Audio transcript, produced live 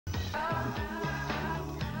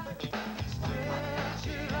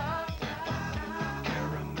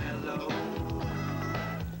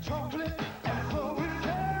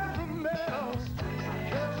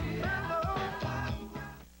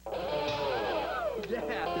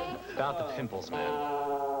Dad. About the pimples, man.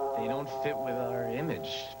 They don't fit with our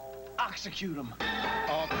image. Oxecute them.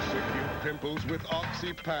 Oxecute pimples with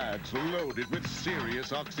Oxy pads loaded with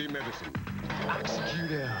serious Oxy medicine. Oxecute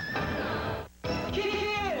them.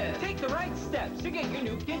 Kids, take the right steps to get your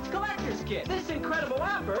New Kids Collector's Kit. This incredible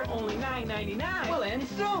offer, only $9.99, will end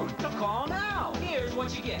soon. So call now. Here's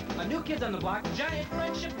what you get. A New Kids on the Block giant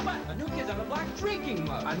friendship button. A New Kids on the Block drinking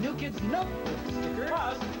mug. A New Kids notebook sticker.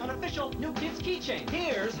 Plus, an official New Kids keychain.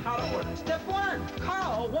 Here's how to order. Step 1,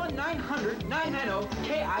 call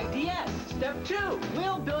 1-900-990-KIDS. Step 2,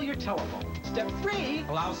 we'll bill your telephone. Step 3,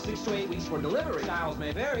 allows 6 to 8 weeks for delivery. Styles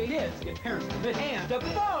may vary. Kids get parents' permission. And Step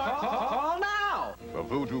 4, call now. The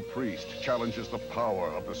voodoo priest challenges the power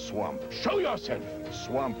of the swamp. Show yourself.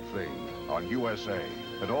 Swamp Thing on USA.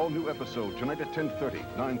 An all-new episode tonight at 10:30,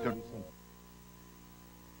 9:30.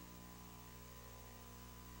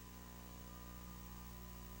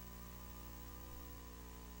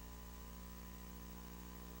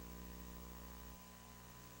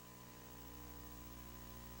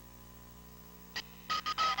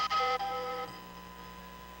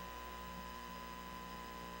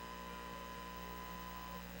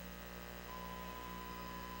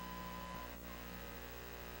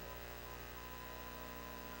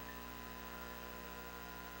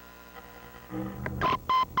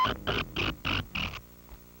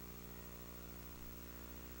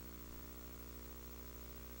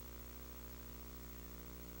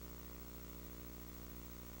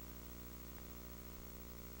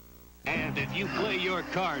 And if you play your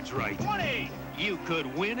cards right, 20! you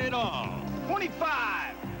could win it all.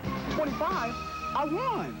 25! 25? I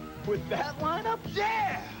won! With that lineup?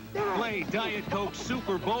 Yeah! Play Diet Coke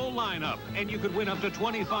Super Bowl lineup, and you could win up to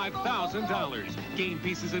 $25,000. Game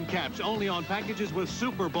pieces and caps only on packages with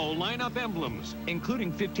Super Bowl lineup emblems,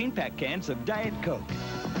 including 15-pack cans of Diet Coke.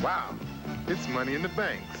 Wow, it's money in the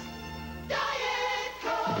banks. Diet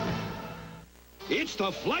Coke! It's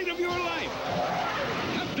the flight of your life.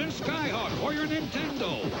 Captain Skyhawk for your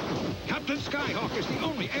Nintendo. Captain Skyhawk is the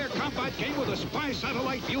only air combat game with a spy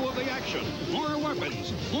satellite view of the action. More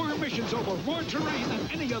weapons, more missions over more terrain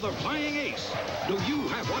than any other flying ace. Do you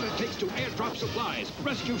have what it takes to airdrop supplies,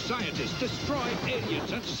 rescue scientists, destroy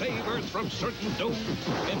aliens, and save Earth from certain doom?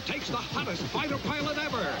 It takes the hottest fighter pilot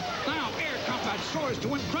ever. Now air combat soars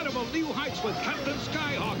to incredible new heights with Captain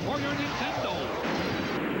Skyhawk for your Nintendo.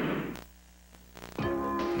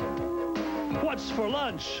 What's for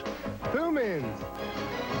lunch? Thumann.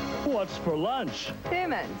 What's for lunch?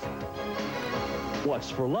 Thumann. What's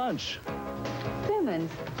for lunch? Thumann.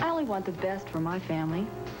 I only want the best for my family.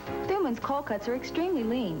 Thumann's cold cuts are extremely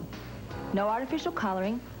lean. No artificial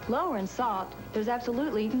coloring, lower in salt. There's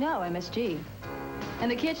absolutely no MSG. And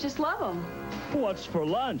the kids just love them. What's for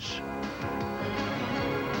lunch?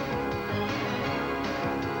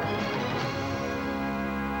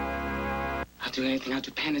 I'll do anything. I'll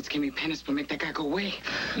do penance. Give me penance, but make that guy go away.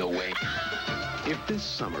 No way. If this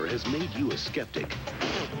summer has made you a skeptic,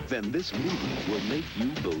 then this movie will make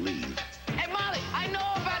you believe. Hey, Molly, I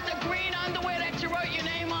know about the green underwear that you wrote your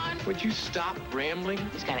name on. Would you stop rambling?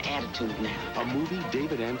 He's got an attitude now. A movie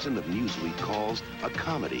David Anson of Newsweek calls a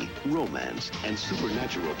comedy, romance, and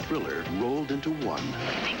supernatural thriller rolled into one.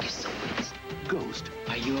 Thank you so much. Ghost.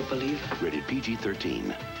 Are you a believer? Rated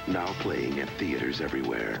PG-13. Now playing at theaters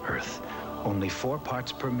everywhere. Earth. Only 4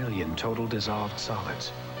 parts per million total dissolved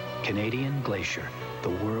solids. Canadian Glacier, the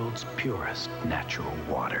world's purest natural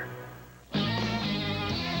water. Landing.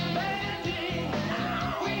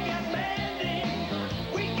 We got landing.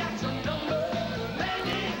 We got your number.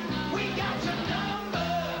 Landing. We got your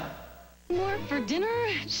number. More for dinner?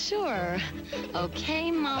 Sure. Okay,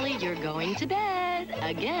 Molly, you're going to bed.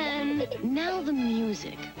 Again. Now the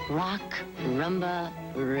music. Rock, rumba,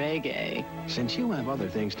 reggae. Since you have other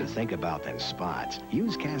things to think about than spots,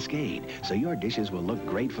 use Cascade so your dishes will look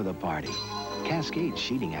great for the party. Cascade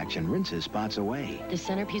sheeting action rinses spots away. The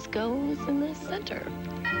centerpiece goes in the center.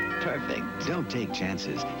 Perfect. Don't take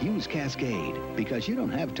chances. Use Cascade because you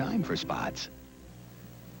don't have time for spots.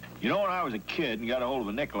 You know, when I was a kid and got a hold of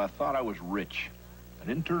a nickel, I thought I was rich. I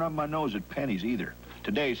didn't turn up my nose at pennies either.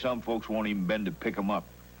 Today, some folks won't even bend to pick them up.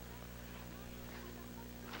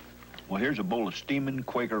 Well, here's a bowl of steaming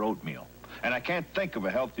Quaker oatmeal. And I can't think of a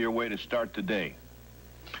healthier way to start the day.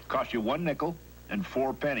 Cost you 1 nickel and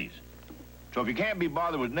 4 pennies. So if you can't be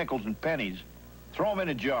bothered with nickels and pennies, throw them in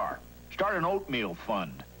a jar. Start an oatmeal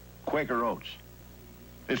fund. Quaker Oats.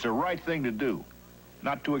 It's the right thing to do.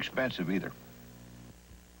 Not too expensive either.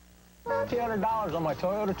 $200 on my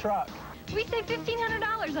Toyota truck. We saved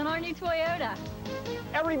 $1,500 on our new Toyota.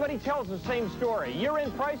 Everybody tells the same story.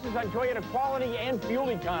 Year-end prices on Toyota quality and fuel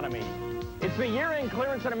economy. It's the year-end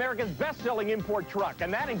clearance on America's best-selling import truck,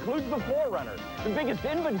 and that includes the 4Runner. The biggest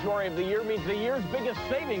inventory of the year means the year's biggest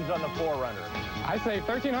savings on the 4Runner. I saved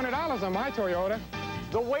 $1,300 on my Toyota.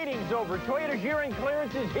 The waiting's over. Toyota's year-end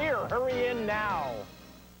clearance is here. Hurry in now.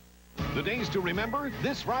 The days to remember,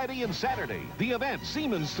 this Friday and Saturday. The event,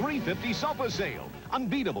 Siemens 350 Sofa Sale.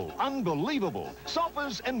 Unbeatable, unbelievable.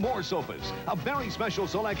 Sofas and more sofas. A very special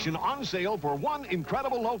selection on sale for one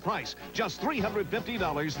incredible low price. Just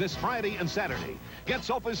 $350 this Friday and Saturday. Get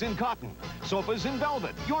sofas in cotton, sofas in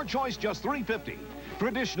velvet. Your choice, just $350.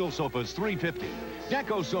 Traditional sofas, $350.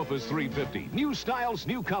 Deco sofas, $350. New styles,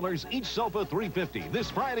 new colors, each sofa, $350. This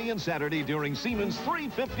Friday and Saturday during Siemens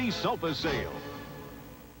 350 Sofa Sale.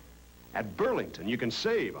 At Burlington, you can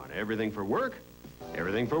save on everything for work,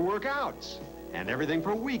 everything for workouts, and everything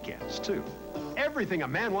for weekends, too. Everything a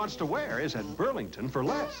man wants to wear is at Burlington for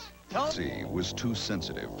less. Policy was too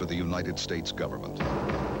sensitive for the United States government.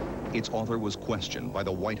 Its author was questioned by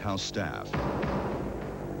the White House staff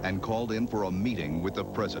and called in for a meeting with the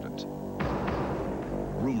president.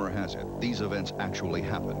 Rumor has it these events actually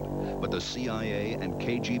happened, but the CIA and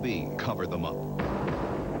KGB cover them up.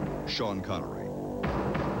 Sean Connery,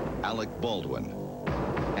 Alec Baldwin,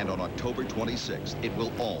 and on October 26th, it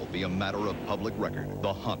will all be a matter of public record.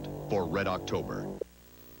 The hunt for Red October.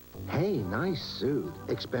 Hey, nice suit.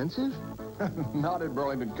 Expensive? Not at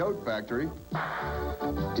Burlington Coat Factory.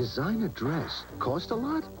 Designer dress. Cost a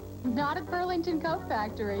lot? Not at Burlington Coat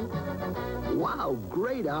Factory. Wow,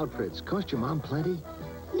 great outfits. Cost your mom plenty?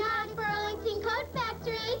 Not at Burlington Coat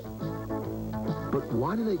Factory. But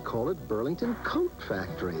why do they call it Burlington Coat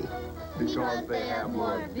Factory? Because they have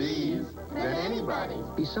more of these than anybody.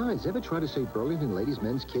 Besides, ever try to say Burlington ladies,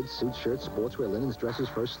 men's, kids, suits, shirts, sportswear, linens, dresses,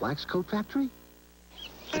 furs, slacks, Coat Factory?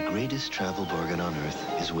 The greatest travel bargain on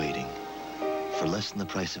earth is waiting. For less than the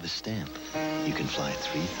price of a stamp, you can fly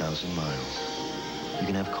 3,000 miles. You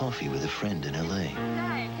can have coffee with a friend in L.A.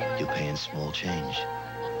 You'll pay in small change.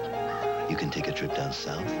 You can take a trip down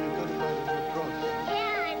south.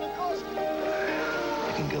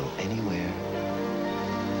 You can go anywhere,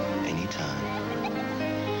 anytime,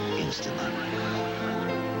 instantly.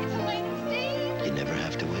 You never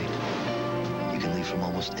have to wait. You can leave from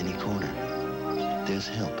almost any corner. There's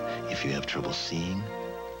help if you have trouble seeing,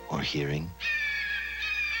 or hearing,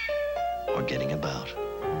 or getting about.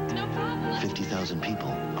 No problem. 50,000 people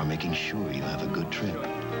are making sure you have a good trip.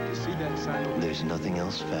 There's nothing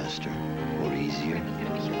else faster, or easier,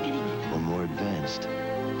 or more advanced,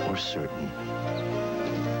 or certain.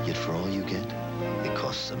 Yet for all you get, it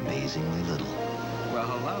costs amazingly little. Well,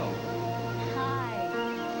 hello.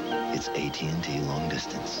 Hi. It's AT&T Long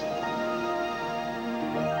Distance.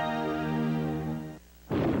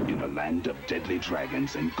 In a land of deadly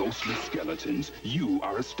dragons and ghostly skeletons, you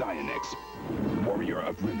are Astyanax, warrior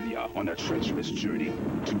of Rimlia, on a treacherous journey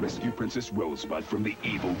to rescue Princess Rosebud from the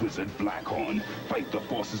evil wizard Blackhorn. Fight the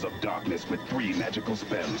forces of darkness with 3 magical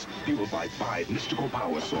spells, fueled by 5 mystical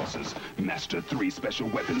power sources. Master 3 special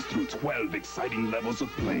weapons through 12 exciting levels of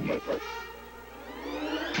play.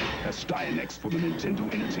 Astyanax for the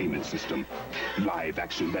Nintendo Entertainment System. Live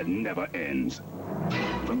action that never ends.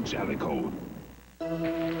 From Jalico. The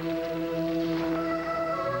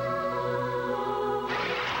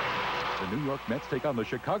New York Mets take on the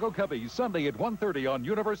Chicago Cubbies Sunday at 1:30 on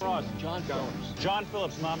Universal. Ross, John Phillips. John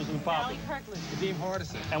Phillips, Mamas and Papas. Allie Kirkland. Kadeem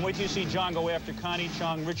Hardison. And wait till you see John go after Connie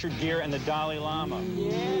Chung, Richard Gere, and the Dalai Lama.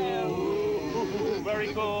 Yeah. Ooh,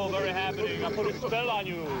 very cool, very happening. I put a spell on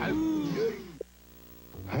you.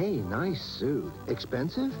 Hey, nice suit.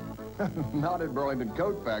 Expensive? Not at Burlington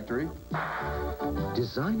Coat Factory.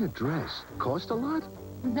 Designer dress. Cost a lot?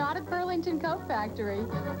 Not at Burlington Coat Factory.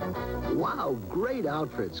 Wow, great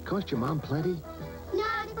outfits. Cost your mom plenty?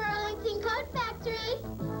 Not at Burlington Coat Factory.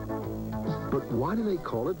 But why do they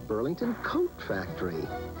call it Burlington Coat Factory?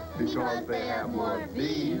 Because they have more of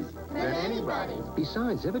these than anybody.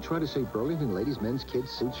 Besides, ever try to say Burlington ladies, men's, kids,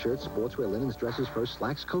 suits, shirts, sportswear, linens, dresses, furs,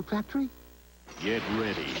 slacks, Coat Factory? Get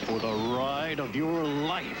ready for the ride of your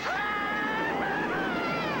life.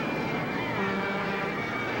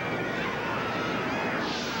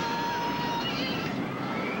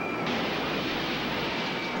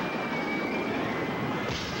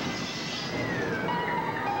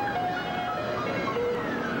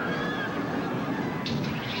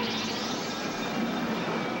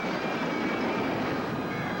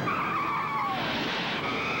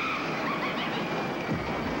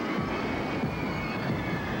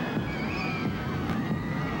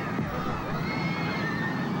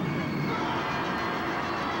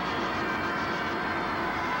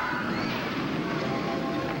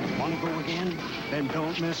 again? Then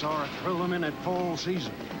don't miss our Thrill-A-Minute fall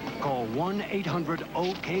season. Call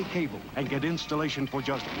 1-800-OK-CABLE and get installation for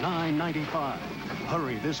just $9.95.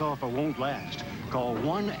 Hurry, this offer won't last. Call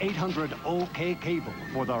 1-800-OK-CABLE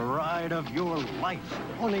for the ride of your life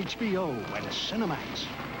on HBO and Cinemax.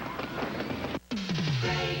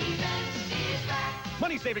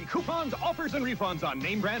 Money-saving coupons, offers, and refunds on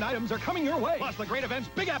name brand items are coming your way. Plus the Great Events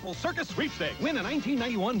Big Apple Circus Sweepstakes. Win a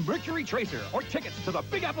 1991 Mercury Tracer or tickets to the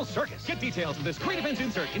Big Apple Circus. Get details of this Great Events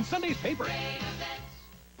insert in Sunday's paper.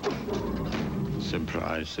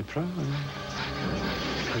 Surprise, surprise.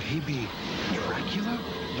 Could he be Dracula?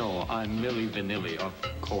 No, I'm Milli Vanilli. Of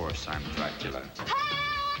course I'm Dracula.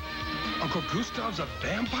 Uncle Gustav's a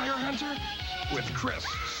vampire hunter? With Chris,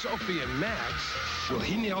 Sophie, and Max, will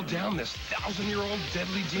he nail down this 1,000-year-old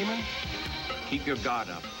deadly demon? Keep your guard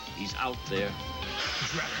up. He's out there.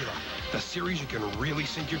 Dracula, the series you can really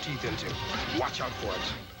sink your teeth into. Watch out for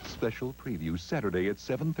it. Special preview Saturday at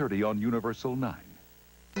 7:30 on Universal 9.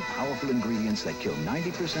 Powerful ingredients that kill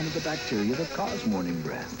 90% of the bacteria that cause morning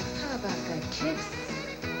breath. How about that kiss?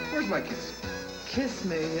 Where's my kiss? Kiss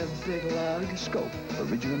me, you big lug. Scope,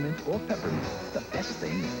 original mint or peppermint. The best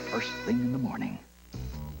thing, first thing in the morning.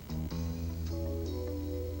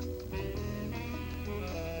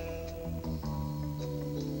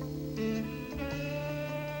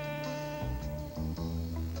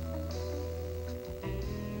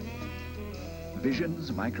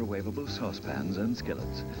 Vision's microwavable saucepans and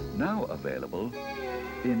skillets, now available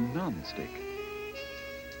in non-stick.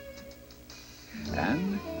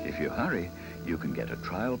 And if you hurry, you can get a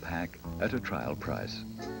trial pack at a trial price.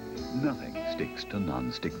 Nothing sticks to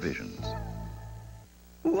non-stick Visions.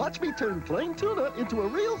 Watch me turn plain tuna into a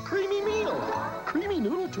real creamy meal. Creamy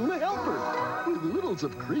Noodle Tuna Helper. With oodles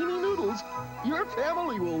of creamy noodles your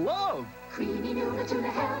family will love. Creamy Noodle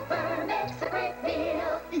Tuna Helper makes a great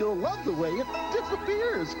meal. You'll love the way it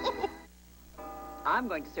disappears. I'm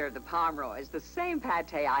going to serve the Pomeroys the same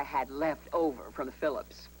pate I had left over from the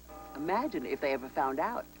Phillips. Imagine if they ever found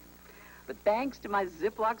out. But thanks to my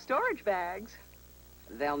Ziploc storage bags,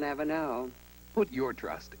 they'll never know. Put your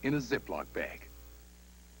trust in a Ziploc bag.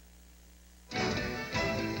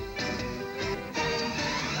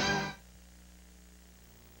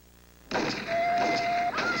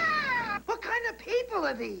 What kind of people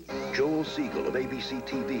are these? Joel Siegel of ABC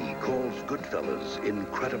TV calls Goodfellas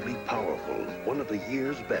incredibly powerful, one of the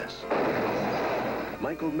year's best.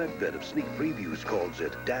 Michael Medved of Sneak Previews calls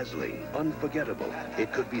it dazzling, unforgettable.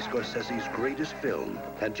 It could be Scorsese's greatest film.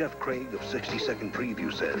 And Jeff Craig of 60 Second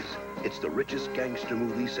Preview says it's the richest gangster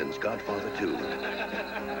movie since Godfather 2.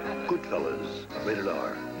 Goodfellas, rated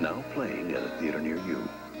R, now playing at a theater near you.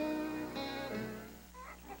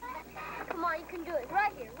 Come on, you can do it.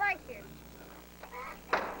 Right here, right here.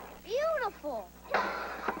 Beautiful.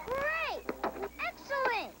 Great.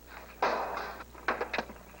 Excellent.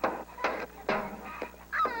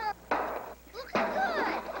 Looks good.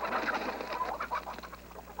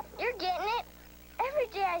 You're getting it. Every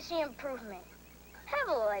day I see improvement. Have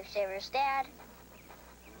a lifesavers, Dad.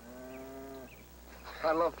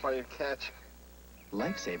 I love playing catch.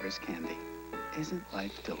 Lifesavers candy. Isn't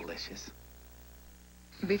life delicious?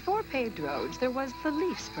 Before paved roads, there was the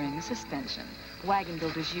leaf spring suspension. Wagon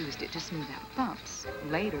builders used it to smooth out bumps.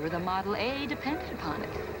 Later, the Model A depended upon it.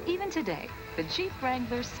 Even today, the Jeep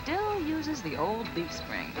Wrangler still uses the old leaf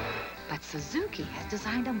spring. But Suzuki has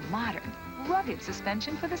designed a modern, rugged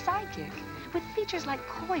suspension for the Sidekick, with features like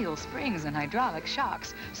coil springs and hydraulic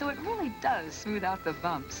shocks, so it really does smooth out the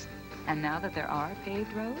bumps. And now that there are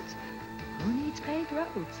paved roads, who needs paved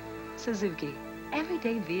roads? Suzuki,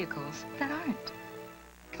 everyday vehicles that aren't.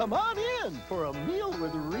 Come on in for a meal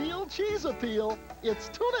with real cheese appeal. It's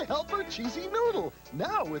Tuna Helper Cheesy Noodle,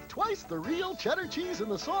 now with twice the real cheddar cheese in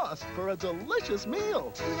the sauce for a delicious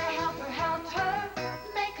meal. Tuna Helper helps her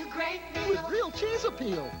make a great meal. With real cheese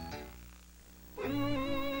appeal.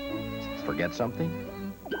 Forget something?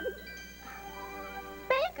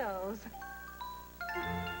 Bacos.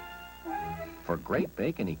 For great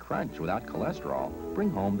bacony crunch without cholesterol, bring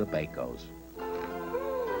home the Bacos.